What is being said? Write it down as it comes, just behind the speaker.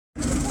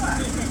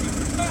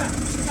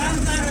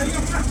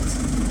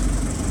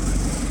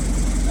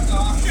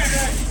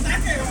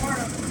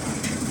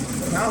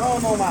然后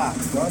弄嘛，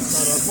要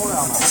烧点重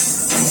量嘛，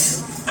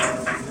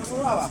不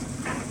知道吧？